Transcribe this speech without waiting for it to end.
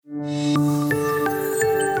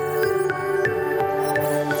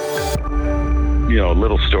a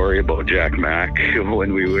little story about Jack Mack.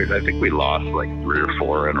 I think we lost like 3 or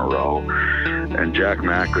 4 in a row. And Jack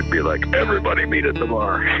Mack would be like, everybody meet at the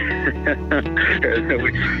bar.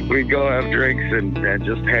 And we'd go have drinks and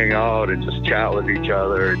just hang out and just chat with each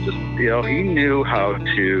other. He knew how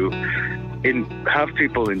to have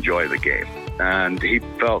people enjoy the game. And he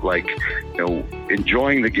felt like,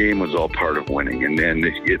 enjoying the game was all part of winning. And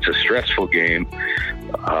it's a stressful game.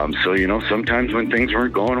 Sometimes when things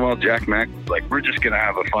weren't going well, Jack Mack was like, we're just going to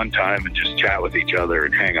have a fun time and just chat with each other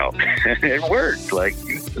and hang out. And it worked. Like,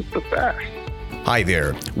 he was just the best. Hi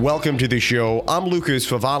there. Welcome to the show. I'm Lucas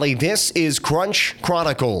Favali. This is Crunch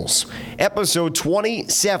Chronicles, episode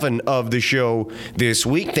 27 of the show this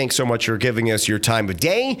week. Thanks so much for giving us your time of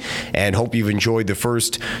day, and hope you've enjoyed the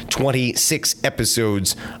first 26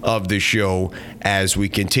 episodes of the show as we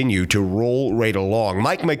continue to roll right along.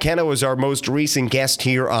 Mike McKenna is our most recent guest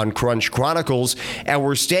here on Crunch Chronicles, and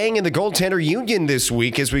we're staying in the goaltender union this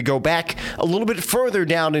week as we go back a little bit further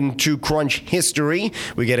down into Crunch history.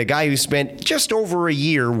 We get a guy who spent just over a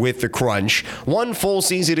year with the Crunch, 1 full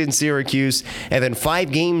season in Syracuse, and then 5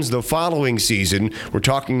 games the following season. We're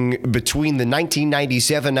talking between the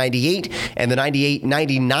 1997-98 and the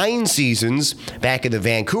 98-99 seasons back in the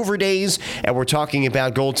Vancouver days, and we're talking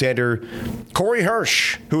about goaltender Corey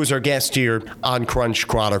Hirsch, who is our guest here on Crunch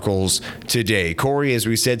Chronicles today. Corey, as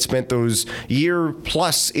we said, spent those year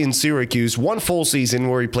plus in Syracuse, 1 full season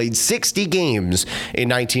where he played 60 games in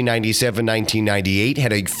 1997-1998,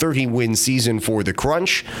 had a 30-win season for the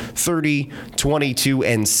Crunch, 30, 22,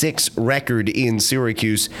 and 6 record in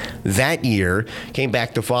Syracuse that year. Came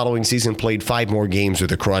back the following season, played 5 more games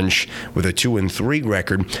with the Crunch with a 2-3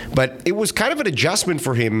 record. But it was kind of an adjustment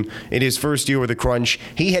for him in his first year with the Crunch.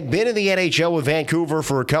 He had been in the NHL with Vancouver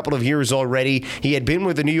for a couple of years already. He had been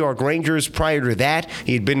with the New York Rangers prior to that.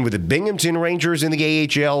 He had been with the Binghamton Rangers in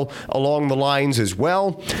the AHL along the lines as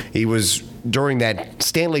well. He was during that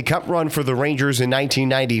Stanley Cup run for the Rangers in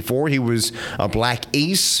 1994. He was a Black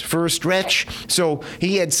Ace for a stretch. So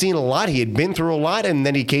he had seen a lot. He had been through a lot, and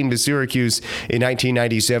then he came to Syracuse in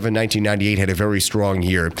 1997, 1998, had a very strong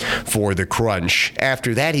year for the Crunch.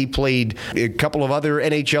 After that, he played a couple of other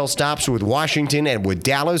NHL stops with Washington and with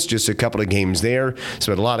Dallas, just a couple of games there.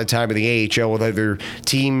 Spent a lot of time in the AHL with other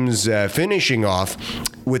teams, finishing off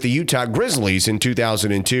with the Utah Grizzlies in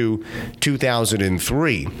 2002,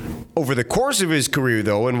 2003. Over the course of his career,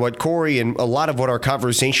 though, and what Corey and a lot of what our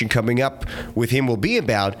conversation coming up with him will be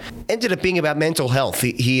about, ended up being about mental health.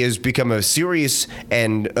 He has become a serious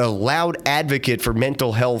and a loud advocate for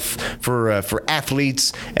mental health for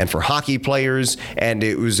athletes and for hockey players, and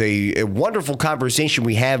it was a wonderful conversation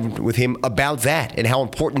we had with him about that and how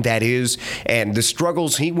important that is and the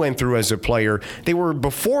struggles he went through as a player. They were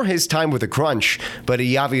before his time with the Crunch, but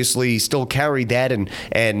he obviously still carried that and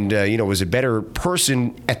was a better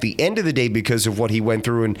person at the end of the day because of what he went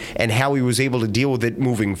through and how he was able to deal with it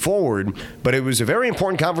moving forward. But it was a very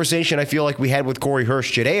important conversation I feel like we had with Corey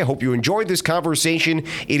Hirsch today. I hope you enjoyed this conversation.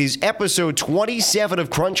 It is episode 27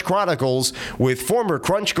 of Crunch Chronicles with former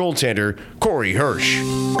Crunch goaltender Corey Hirsch.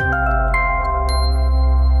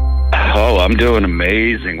 Oh, I'm doing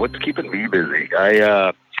amazing. What's keeping me busy?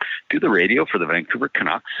 I do the radio for the Vancouver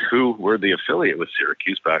Canucks, who were the affiliate with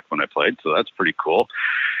Syracuse back when I played, so that's pretty cool.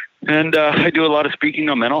 And I do a lot of speaking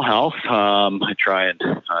on mental health. I try and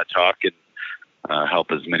talk and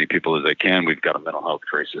help as many people as I can. We've got a mental health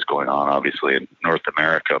crisis going on, obviously, in North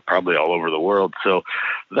America, probably all over the world. So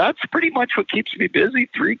that's pretty much what keeps me busy.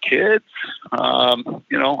 3 kids,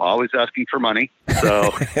 always asking for money.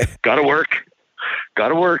 So gotta work.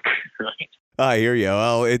 I hear you.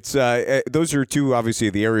 Well, it's those are 2,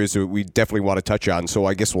 obviously, the areas that we definitely want to touch on. So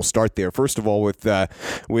I guess we'll start there. First of all, with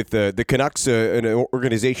the Canucks, an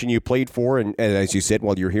organization you played for, and as you said,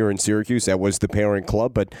 while you're here in Syracuse, that was the parent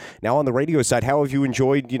club. But now on the radio side, how have you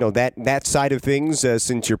enjoyed that side of things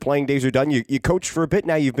since your playing days are done? You coached for a bit.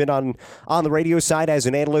 Now you've been on the radio side as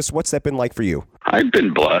an analyst. What's that been like for you? I've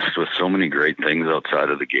been blessed with so many great things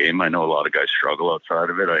outside of the game. I know a lot of guys struggle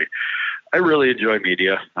outside of it. I really enjoy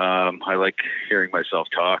media. I like hearing myself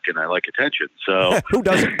talk, and I like attention. So who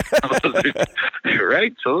doesn't?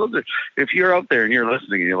 Right? So if you're out there and you're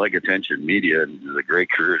listening and you like attention, media is a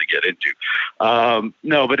great career to get into.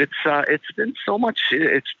 No, but it's been so much.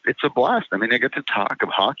 It's a blast. I mean, I get to talk of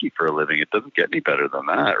hockey for a living. It doesn't get any better than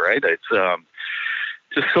that, right? It's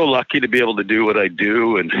just so lucky to be able to do what I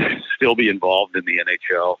do and still be involved in the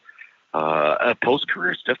NHL. A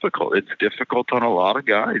post-career is difficult. It's difficult on a lot of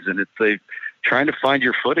guys, and it's trying to find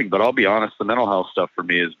your footing. But I'll be honest, the mental health stuff for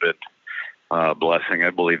me has been a blessing. I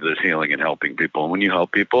believe there's healing in helping people. And when you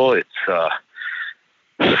help people, it's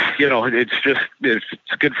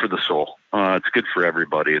it's good for the soul. It's good for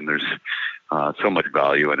everybody, and there's so much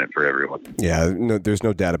value in it for everyone. Yeah, no, there's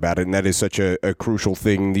no doubt about it, and that is such a crucial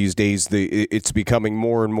thing these days. It's becoming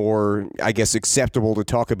more and more, I guess, acceptable to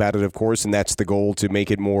talk about it, of course, and that's the goal, to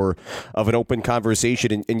make it more of an open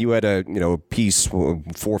conversation. And you had a piece 4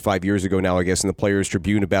 or 5 years ago now, I guess, in the Players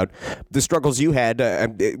Tribune about the struggles you had. I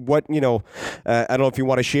don't know if you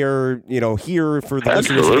want to share, here for the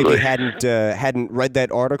listeners who maybe hadn't read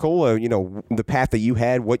that article, the path that you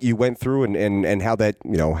had, what you went through, and how that,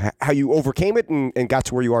 how you overcame it and got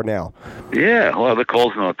to where you are now. Yeah, well, the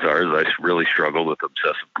Coles notes are I really struggled with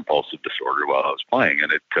obsessive compulsive disorder while I was playing,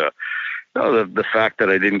 and it the fact that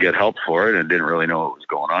I didn't get help for it and didn't really know what was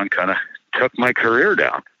going on kind of took my career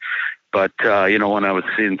down. But when I was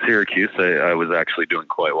in Syracuse, I was actually doing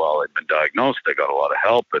quite well. I'd been diagnosed. I got a lot of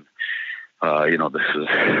help, and this is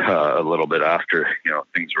a little bit after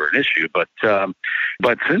things were an issue. But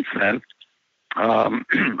since then,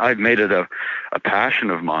 I've made it a passion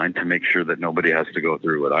of mine to make sure that nobody has to go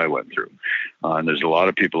through what I went through. And there's a lot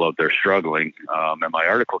of people out there struggling. And my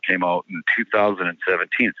article came out in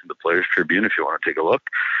 2017. It's in the Players Tribune if you want to take a look.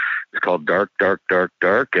 It's called Dark, Dark, Dark,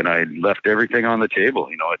 Dark. And I left everything on the table.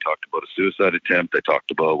 I talked about a suicide attempt. I talked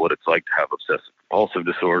about what it's like to have obsessive compulsive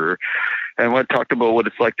disorder. And I talked about what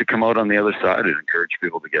it's like to come out on the other side and encourage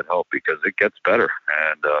people to get help, because it gets better.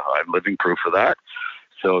 And I'm living proof of that.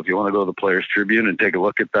 So if you want to go to the Players Tribune and take a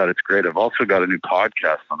look at that, it's great. I've also got a new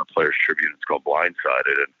podcast on the Players Tribune. It's called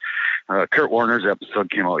Blindsided. And Kurt Warner's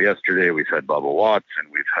episode came out yesterday. We've had Bubba Watson.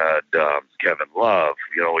 We've had Kevin Love.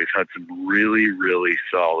 We've had some really, really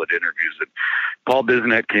solid interviews. And Paul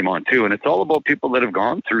Bissonnette came on too. And it's all about people that have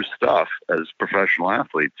gone through stuff as professional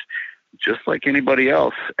athletes, just like anybody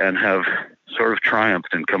else, and have sort of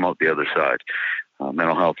triumphed and come out the other side.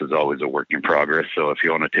 Mental health is always a work in progress. So if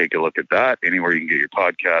you want to take a look at that, anywhere you can get your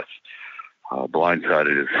podcasts,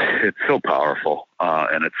 Blindsided it's so powerful.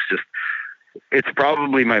 And it's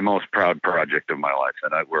probably my most proud project of my life.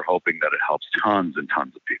 And we're hoping that it helps tons and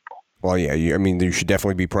tons of people. Well, yeah, you should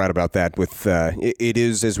definitely be proud about that. With it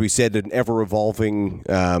is, as we said, an ever-evolving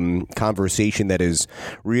conversation that is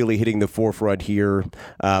really hitting the forefront here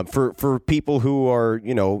for people who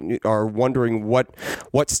are wondering what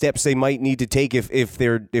steps they might need to take if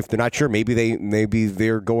they're not sure. Maybe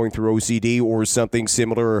they're going through OCD or something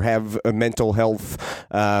similar, or have a mental health,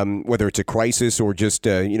 whether it's a crisis or just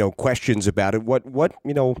questions about it.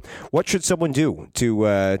 What should someone do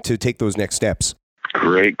to take those next steps?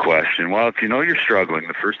 Great question. Well, if you're struggling,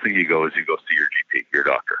 the first thing you go see your GP, your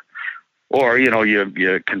doctor. Or,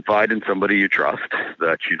 you confide in somebody you trust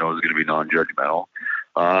that is going to be non-judgmental.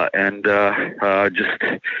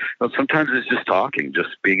 Sometimes it's just talking,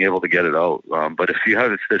 just being able to get it out. But if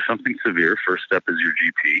there's something severe, first step is your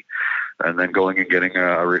GP, and then going and getting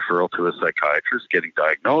a referral to a psychiatrist, getting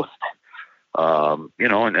diagnosed. And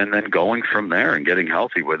then going from there and getting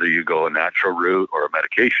healthy, whether you go a natural route or a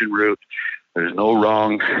medication route. There's no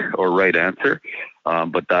wrong or right answer,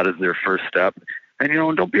 but that is their first step. And,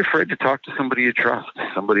 don't be afraid to talk to somebody you trust,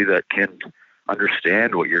 somebody that can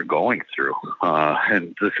understand what you're going through.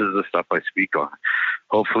 And this is the stuff I speak on.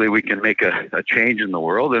 Hopefully we can make a change in the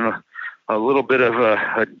world and a little bit of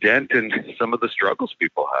a dent in some of the struggles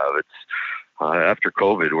people have. It's after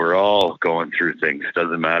COVID, we're all going through things.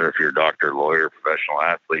 Doesn't matter if you're a doctor, lawyer, professional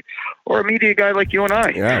athlete, or a media guy like you and I.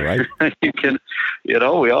 Yeah, right. You can, we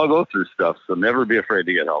all go through stuff, so never be afraid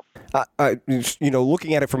to get help.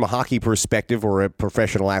 Looking at it from a hockey perspective or a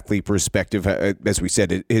professional athlete perspective, as we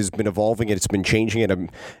said, it has been evolving and it's been changing,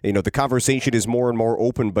 and the conversation is more and more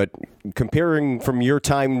open. But comparing from your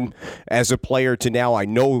time as a player to now, I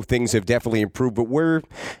know things have definitely improved. But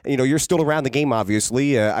you're still around the game,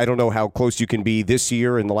 obviously. I don't know how close you can be this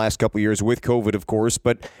year and the last couple of years with COVID, of course.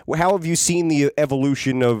 But how have you seen the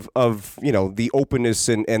evolution of the openness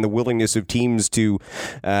and the willingness of teams to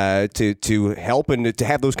help and to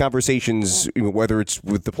have those conversations, whether it's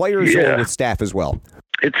with the players or with staff as well?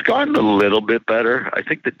 It's gotten a little bit better. I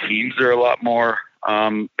think the teams are a lot more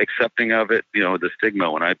accepting of it. The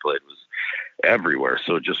stigma when I played was everywhere,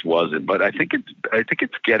 so it just wasn't. But I think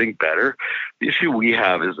it's getting better. The issue we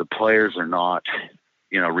have is the players are not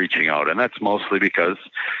reaching out, and that's mostly because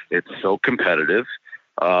it's so competitive.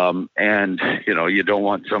 And you don't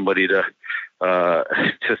want somebody to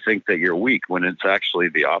to think that you're weak when it's actually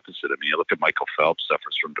the opposite. I mean, you look at Michael Phelps,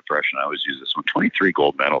 suffers from depression. I always use this one. 23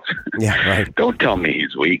 gold medals. Yeah, right. Don't tell me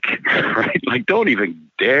he's weak, right? Like, don't even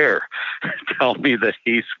dare tell me that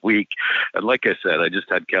he's weak. And like I said, I just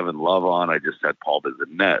had Kevin Love on. I just had Paul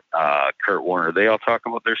Bissonnette, Kurt Warner. They all talk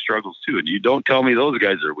about their struggles too. And you don't tell me those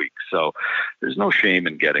guys are weak. So there's no shame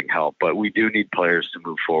in getting help, but we do need players to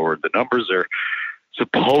move forward. The numbers are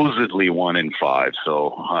supposedly 1 in 5.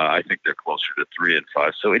 So I think they're closer to 3 and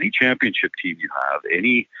 5. So any championship team you have,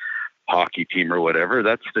 any hockey team or whatever,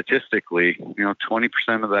 that's statistically,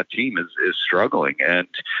 20% of that team is struggling. And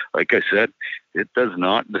like I said, it does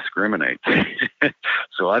not discriminate.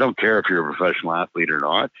 So I don't care if you're a professional athlete or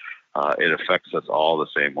not. It affects us all the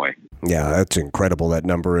same way. Yeah, that's incredible, that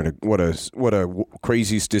number, and what a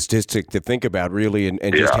crazy statistic to think about, really,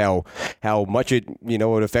 and just how much it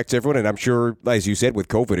it affects everyone. And I'm sure, as you said, with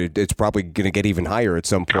COVID, it's probably going to get even higher at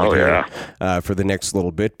some point for the next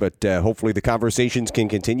little bit. But hopefully, the conversations can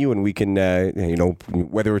continue, and we can,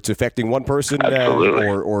 whether it's affecting one person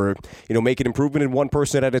or make an improvement in one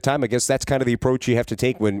person at a time. I guess that's kind of the approach you have to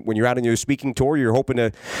take when you're out on your speaking tour. You're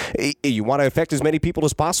hoping you want to affect as many people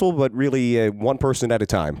as possible, but really one person at a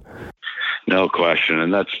time. No question.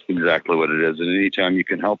 And that's exactly what it is. And anytime you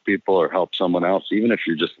can help people or help someone else, even if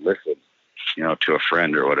you're just listening, to a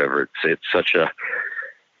friend or whatever, it's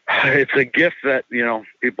a gift that,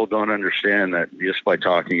 people don't understand, that just by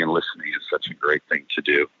talking and listening is such a great thing to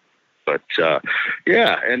do. But,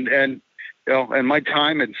 and my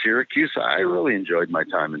time in Syracuse, I really enjoyed my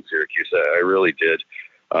time in Syracuse. I really did.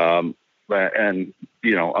 And,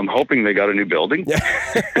 I'm hoping they got a new building.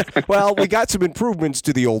 Well, we got some improvements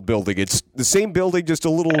to the old building. It's the same building, just a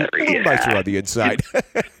little nicer on the inside.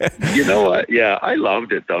 You know what? Yeah, I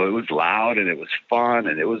loved it, though. It was loud and it was fun,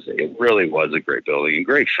 and it really was a great building and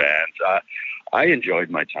great fans. I enjoyed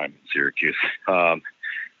my time in Syracuse.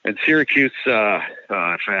 And Syracuse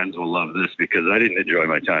fans will love this, because I didn't enjoy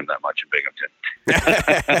my time that much in Binghamton.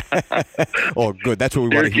 Oh, good. That's what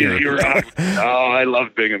we want to hear. I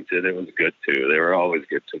loved Binghamton. It was good, too. They were always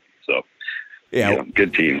good to me. So,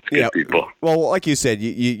 good teams, good people. Well, like you said,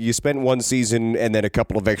 you spent one season and then a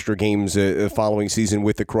couple of extra games the following season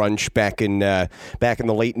with the Crunch back in the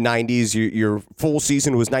late 90s. Your full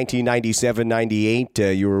season was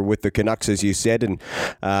 1997-98. You were with the Canucks, as you said, and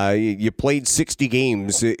you played 60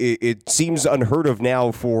 games. It seems unheard of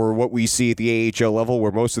now for what we see at the AHL level,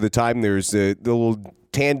 where most of the time there's the little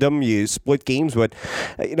tandem, you split games, but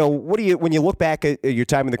what do you, when you look back at your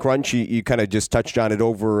time in the Crunch, you kind of just touched on it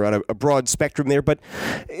over on a broad spectrum there, but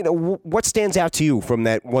what stands out to you from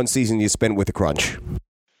that one season you spent with the Crunch?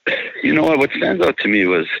 What stands out to me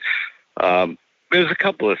was there's a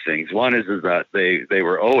couple of things. One is that they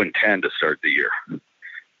were 0-10 to start the year,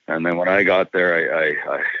 and then when I got there,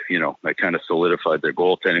 I kind of solidified their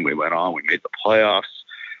goaltending. We went on, we made the playoffs.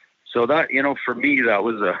 So that, for me, that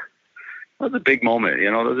was a big moment.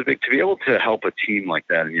 That was a big, to be able to help a team like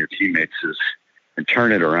that and your teammates and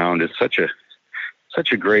turn it around is such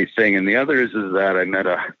a great thing. And the other is that I met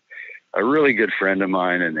a really good friend of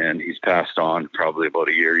mine, and he's passed on probably about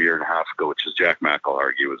a year and a half ago, which is Jack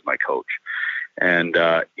McElhargy. He was my coach. And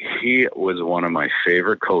he was one of my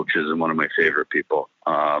favorite coaches and one of my favorite people.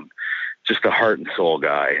 Just a heart and soul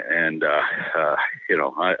guy. And,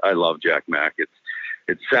 I love Jack Mack.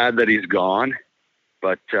 It's sad that he's gone.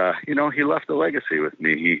 But, he left a legacy with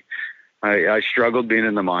me. I struggled being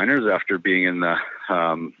in the minors after being in the,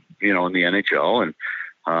 in the NHL. And,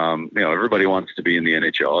 everybody wants to be in the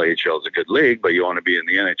NHL. AHL is a good league, but you want to be in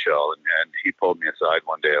the NHL. And he pulled me aside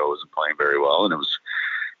one day. I wasn't playing very well, and I was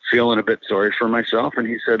feeling a bit sorry for myself. And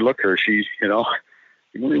he said, "Look, Hershey, the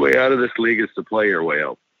only way out of this league is to play your way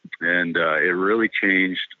out." And it really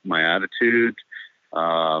changed my attitude,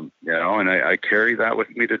 and I carry that with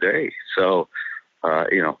me today. So,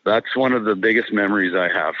 that's one of the biggest memories I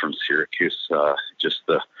have from Syracuse. Just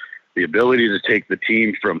the ability to take the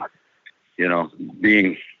team from,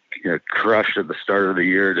 being crushed at the start of the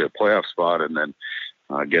year to a playoff spot, and then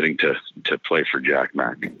getting to play for Jack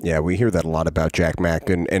Mack. Yeah, we hear that a lot about Jack Mack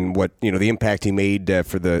and what, the impact he made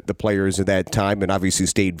for the players at that time, and obviously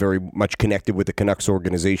stayed very much connected with the Canucks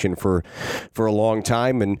organization for a long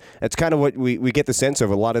time. And that's kind of what we get the sense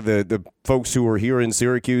of. A lot of the folks who are here in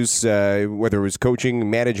Syracuse, whether it was coaching,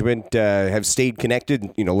 management, have stayed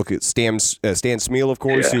connected. Look at Stan Smeel, of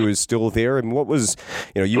course, who is still there. And what was,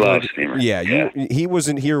 he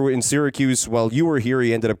wasn't here in Syracuse while you were here.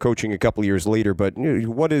 He ended up coaching a couple years later, but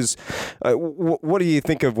what do you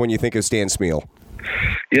think of when you think of Stan Smeel?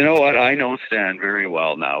 You know what? I know Stan very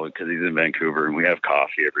well now because he's in Vancouver, and we have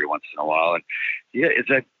coffee every once in a while. And Yeah, it's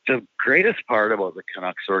the greatest part about the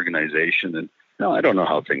Canucks organization. And no, I don't know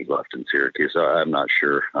how things left in Syracuse. I'm not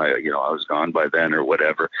sure. I was gone by then or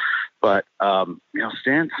whatever. But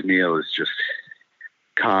Stan Smeo is just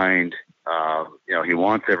kind. He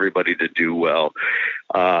wants everybody to do well.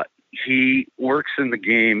 He works in the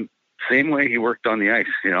game same way he worked on the ice.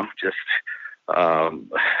 Just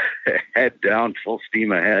head down, full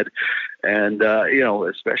steam ahead. And,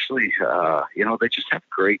 especially, they just have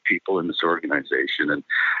great people in this organization. And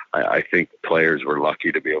I think players were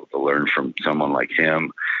lucky to be able to learn from someone like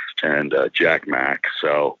him and Jack Mack.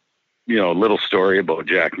 So, a little story about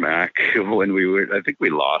Jack Mack. I think we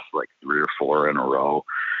lost like 3 or 4 in a row.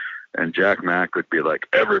 And Jack Mack would be like,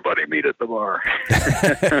 everybody meet at the bar.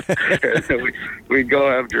 We'd go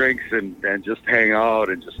have drinks and just hang out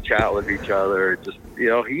and just chat with each other. Just,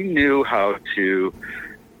 he knew how to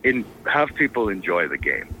have people enjoy the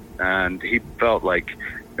game. And he felt like,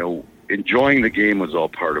 enjoying the game was all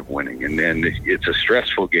part of winning. And it's a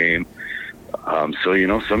stressful game.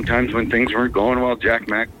 So, sometimes when things weren't going well, Jack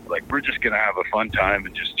Mack, like, we're just going to have a fun time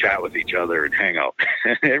and just chat with each other and hang out.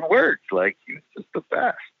 It worked. Like, he was just the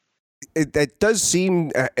best. That does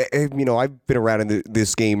seem, I've been around in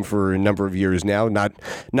this game for a number of years now, not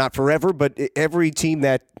forever, but every team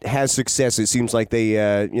that has success, it seems like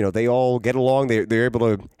they all get along. They're able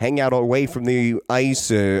to hang out away from the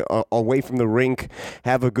ice, away from the rink,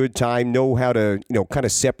 have a good time, know how to, kind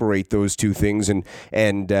of separate those two things and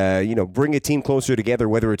bring a team closer together,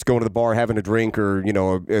 whether it's going to the bar, having a drink, or,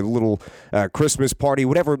 a little Christmas party,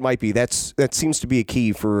 whatever it might be. That seems to be a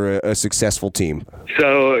key for a successful team.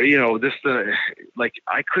 So,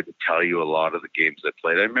 I couldn't tell you a lot of the games I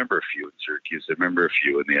played. I remember a few in Syracuse. I remember a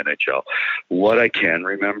few in the NHL. What I can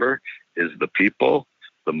remember is the people,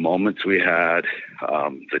 the moments we had,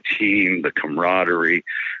 the team, the camaraderie,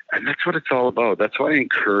 and that's what it's all about. That's why I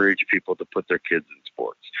encourage people to put their kids in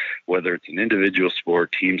sports, whether it's an individual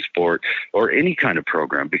sport, team sport, or any kind of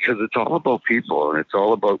program, because it's all about people, and it's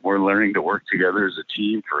all about we're learning to work together as a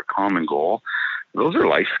team for a common goal. Those are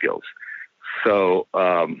life skills. So,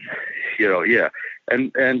 yeah,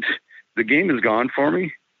 and the game is gone for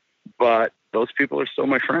me, but those people are still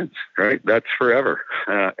my friends, right? That's forever.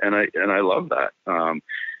 And I love that.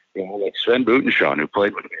 Like Sven Butenshaw, who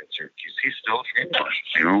played with me in Syracuse, he's still a friend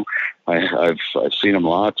of mine. I've seen him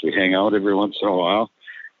lots. We hang out every once in a while,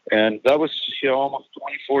 and that was, almost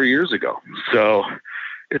 24 years ago. So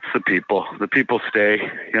it's the people. The people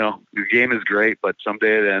stay. The game is great, but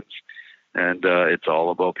someday it ends. And it's all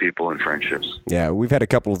about people and friendships. Yeah, we've had a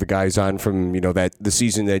couple of the guys on from the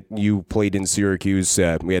season that you played in Syracuse.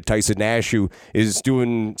 We had Tyson Nash, who is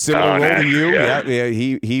doing similar role to you. Yeah,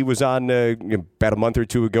 he was on about a month or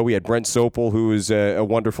two ago. We had Brent Sopel, who is a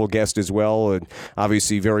wonderful guest as well, and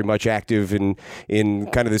obviously very much active in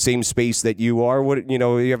kind of the same space that you are. What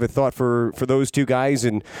you have a thought for those two guys?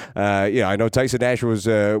 And I know Tyson Nash was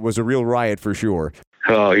a real riot for sure.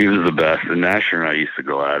 Oh, he was the best. And Nasher and I used to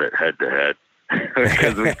go at it head to head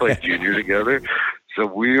because we played junior together. So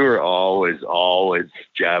we were always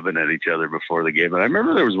jabbing at each other before the game. And I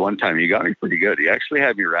remember there was one time he got me pretty good. He actually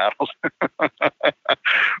had me rattled.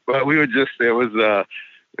 But we just had,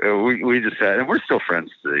 and we're still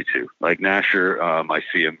friends today too. Like Nasher, I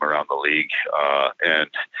see him around the league. And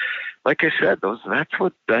like I said, that's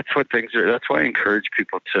what things are. That's why I encourage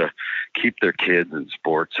people to keep their kids in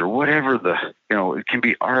sports or whatever it can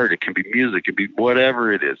be art, it can be music, it can be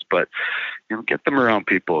whatever it is. But get them around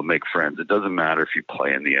people and make friends. It doesn't matter if you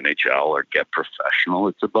play in the NHL or get professional.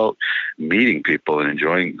 It's about meeting people and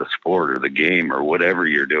enjoying the sport or the game or whatever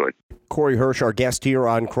you're doing. Corey Hirsch, our guest here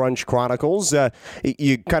on Crunch Chronicles.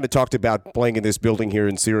 You kind of talked about playing in this building here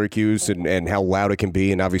in Syracuse and how loud it can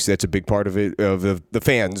be, and obviously that's a big part of it, of the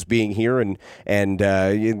fans being here, and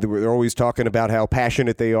they're always talking about how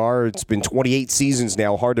passionate they are. It's been 28 seasons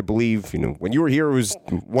now. Hard to believe. When you were here, it was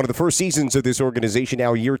one of the first seasons of this organization.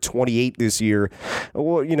 Now year 28 this year.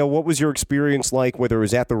 Well, what was your experience like, whether it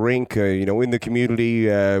was at the rink, in the community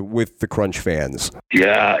with the Crunch fans?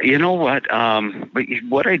 Yeah, you know what? But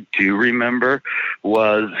what I do remember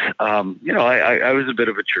was, I was a bit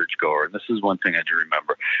of a churchgoer, and this is one thing I do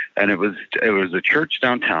remember. And it was a church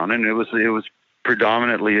downtown, and it was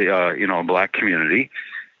predominantly, a black community,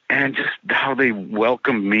 and just how they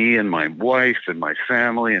welcomed me and my wife and my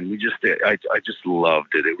family, and I just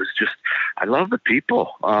loved it. It was just, I love the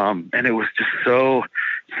people, and it was just so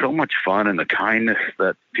much fun, and the kindness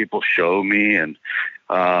that people show me, and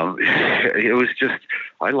it was just,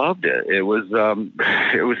 I loved it. It was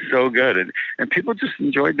so good, and people just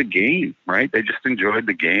enjoyed the game, right? They just enjoyed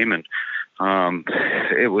the game, and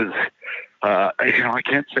it was, I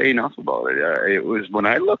can't say enough about it. It was, when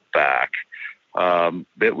I look back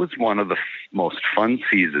It was one of the most fun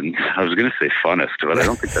seasons. I was going to say funnest, but I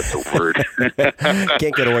don't think that's a word.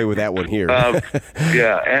 Can't get away with that one here.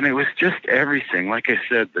 Yeah, and it was just everything. Like I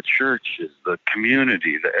said, the churches, the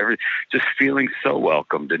community, just feeling so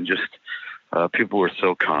welcomed, and just people were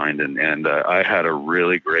so kind. And I had a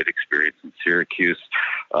really great experience in Syracuse.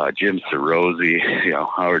 Jim Cerrosi,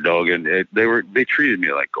 Howard Dogan, they treated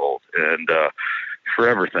me like gold, and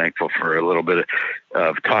forever thankful for a little bit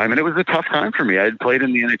of time. And it was a tough time for me. I had played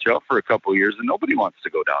in the NHL for a couple of years, and nobody wants to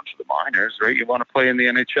go down to the minors, right? You want to play in the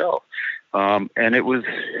NHL. And it was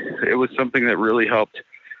something that really helped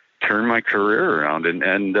turn my career around.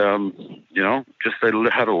 And just I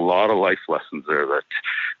had a lot of life lessons there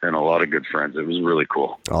and a lot of good friends. It was really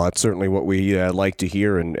cool. Oh, that's certainly what we like to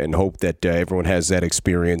hear, and hope that everyone has that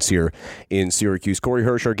experience here in Syracuse. Corey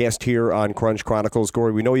Hirsch, our guest here on Crunch Chronicles.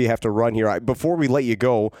 Corey, we know you have to run here. Before we let you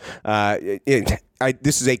go,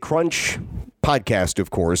 this is a Crunch podcast,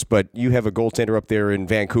 of course, but you have a goaltender up there in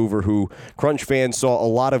Vancouver who Crunch fans saw a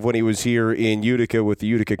lot of when he was here in Utica with the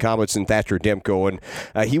Utica Comets and Thatcher Demko,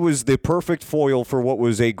 and he was the perfect foil for what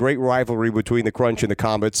was a great rivalry between the Crunch and the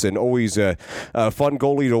Comets, and always a fun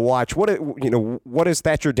goalie to watch. What has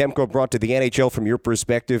Thatcher Demko brought to the NHL from your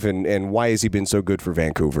perspective, and why has he been so good for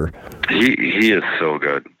Vancouver? He is so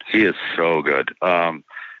good. He is so good.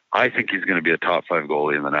 I think he's going to be a top 5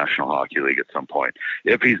 goalie in the National Hockey League at some point,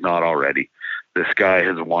 if he's not already. This guy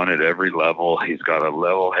has won at every level. He's got a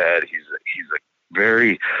level head. He's a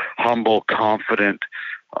very humble, confident,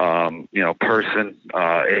 person.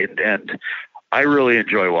 And I really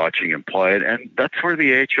enjoy watching him play. And that's where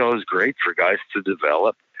the AHL is great for guys to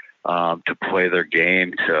develop, to play their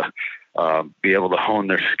game, to be able to hone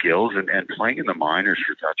their skills. And playing in the minors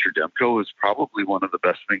for Thatcher Demko is probably one of the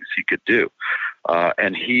best things he could do.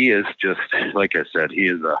 And he is just, like I said, he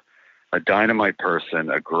is a dynamite person,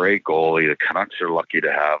 a great goalie. The Canucks are lucky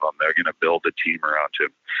to have him. They're going to build a team around him.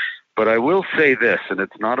 But I will say this, and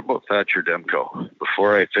it's not about Thatcher Demko.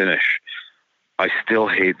 Before I finish, I still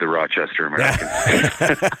hate the Rochester Americans.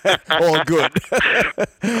 Oh, good.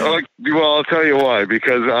 Well, I'll tell you why.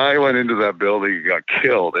 Because I went into that building and got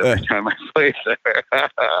killed every time I played there.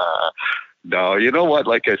 No, you know what?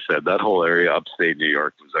 Like I said, that whole area, upstate New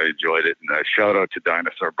York, I enjoyed it. And shout out to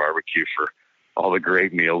Dinosaur Barbecue for all the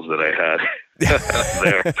great meals that I had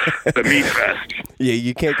there. The Meat Fest. Yeah,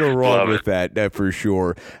 you can't go wrong with that for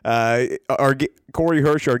sure. Our Corey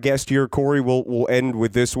Hirsch, our guest here. Corey, we'll end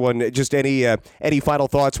with this one. Just any final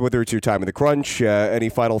thoughts, whether it's your time in the Crunch, any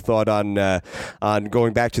final thought on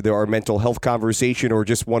going back to our mental health conversation, or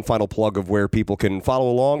just one final plug of where people can follow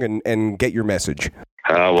along and get your message.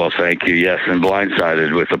 Well, thank you. Yes, and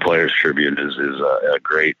Blindsided with the Players Tribune is a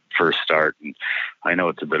great first start. And I know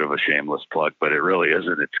it's a bit of a shameless plug, but it really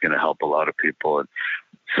isn't. It's going to help a lot of people, and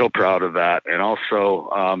so proud of that. And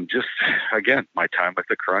also, just again, my time with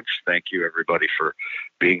the Crunch. Thank you, everybody, for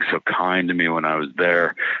being so kind to me when I was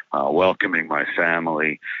there, welcoming my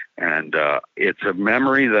family, and it's a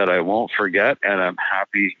memory that I won't forget. And I'm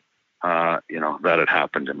happy, that it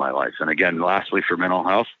happened in my life. And again, lastly, for mental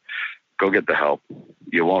health, go get the help.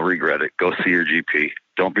 You won't regret it. Go see your GP.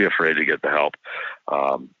 Don't be afraid to get the help.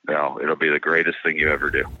 It'll be the greatest thing you ever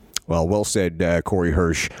do. Well said, Corey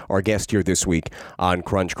Hirsch, our guest here this week on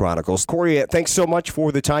Crunch Chronicles. Corey, thanks so much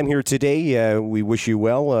for the time here today. We wish you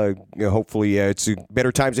well. Hopefully it's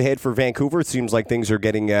better times ahead for Vancouver. It seems like things are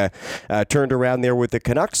getting turned around there with the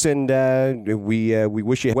Canucks, and we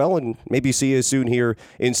wish you well, and maybe see you soon here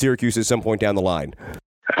in Syracuse at some point down the line.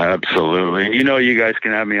 Absolutely. You guys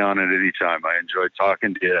can have me on at any time. I enjoy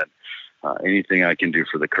talking to you. Anything I can do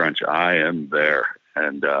for the Crunch, I am there.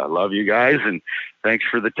 And love you guys. And thanks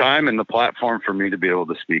for the time and the platform for me to be able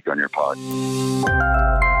to speak on your pod.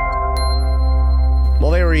 Well,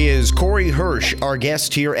 there he is, Corey Hirsch, our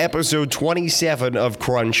guest here, episode 27 of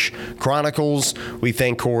Crunch Chronicles. We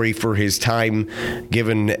thank Corey for his time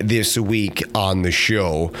given this week on the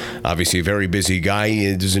show. Obviously, a very busy guy. He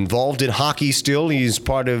is involved in hockey still. He's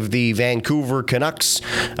part of the Vancouver Canucks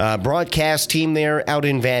broadcast team there out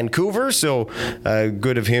in Vancouver. So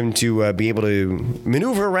good of him to be able to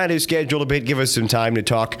maneuver around his schedule a bit, give us some time to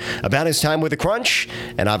talk about his time with the Crunch.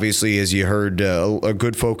 And obviously, as you heard, a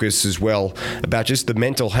good focus as well about just the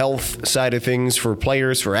mental health side of things for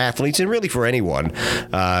players, for athletes, and really for anyone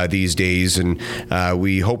these days. And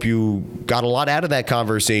we hope you got a lot out of that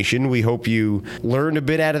conversation. We hope you learned a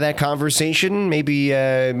bit out of that conversation. Maybe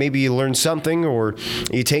you learned something, or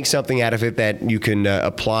you take something out of it that you can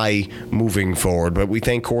apply moving forward. But we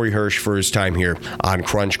thank Corey Hirsch for his time here on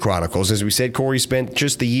Crunch Chronicles. As we said, Corey spent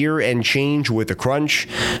just the year and change with the Crunch.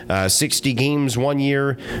 60 games one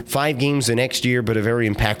year, 5 games the next year, but a very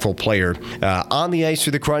impactful player on the ice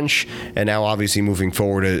for the Crunch, and now obviously moving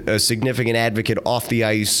forward, a significant advocate off the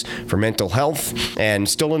ice for mental health, and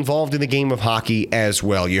still involved in the game of hockey as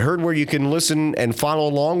well. You heard where you can listen and follow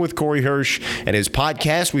along with Corey Hirsch and his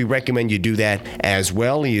podcast. We recommend you do that as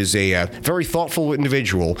well. He is a very thoughtful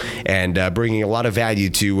individual and bringing a lot of value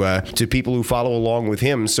to people who follow along with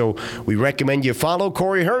him. So we recommend you follow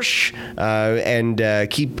Corey Hirsch and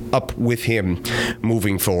keep up with him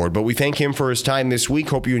moving forward. But we thank him for his time this week.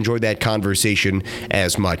 Hope you enjoyed that conversation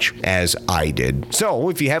as much as I did. So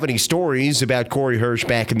if you have any stories about Corey Hirsch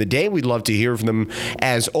back in the day, we'd love to hear from them.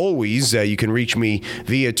 As always, you can reach me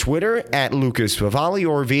via Twitter at Lucas Favale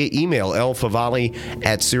or via email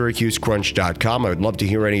lfavale@syracusecrunch.com. I would love to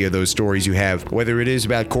hear any of those stories you have, whether it is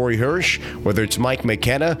about Corey Hirsch, whether it's Mike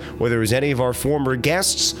McKenna, whether it's any of our former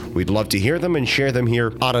guests. We'd love to hear them and share them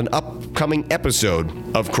here on an upcoming episode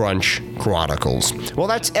of Crunch Chronicles. Well,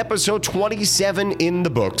 that's episode 27 in the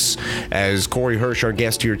books. As Corey Hirsch, our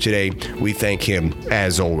guest here today, we thank him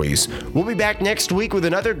as always. We'll be back next week with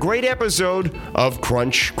another great episode of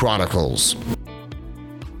Crunch Chronicles.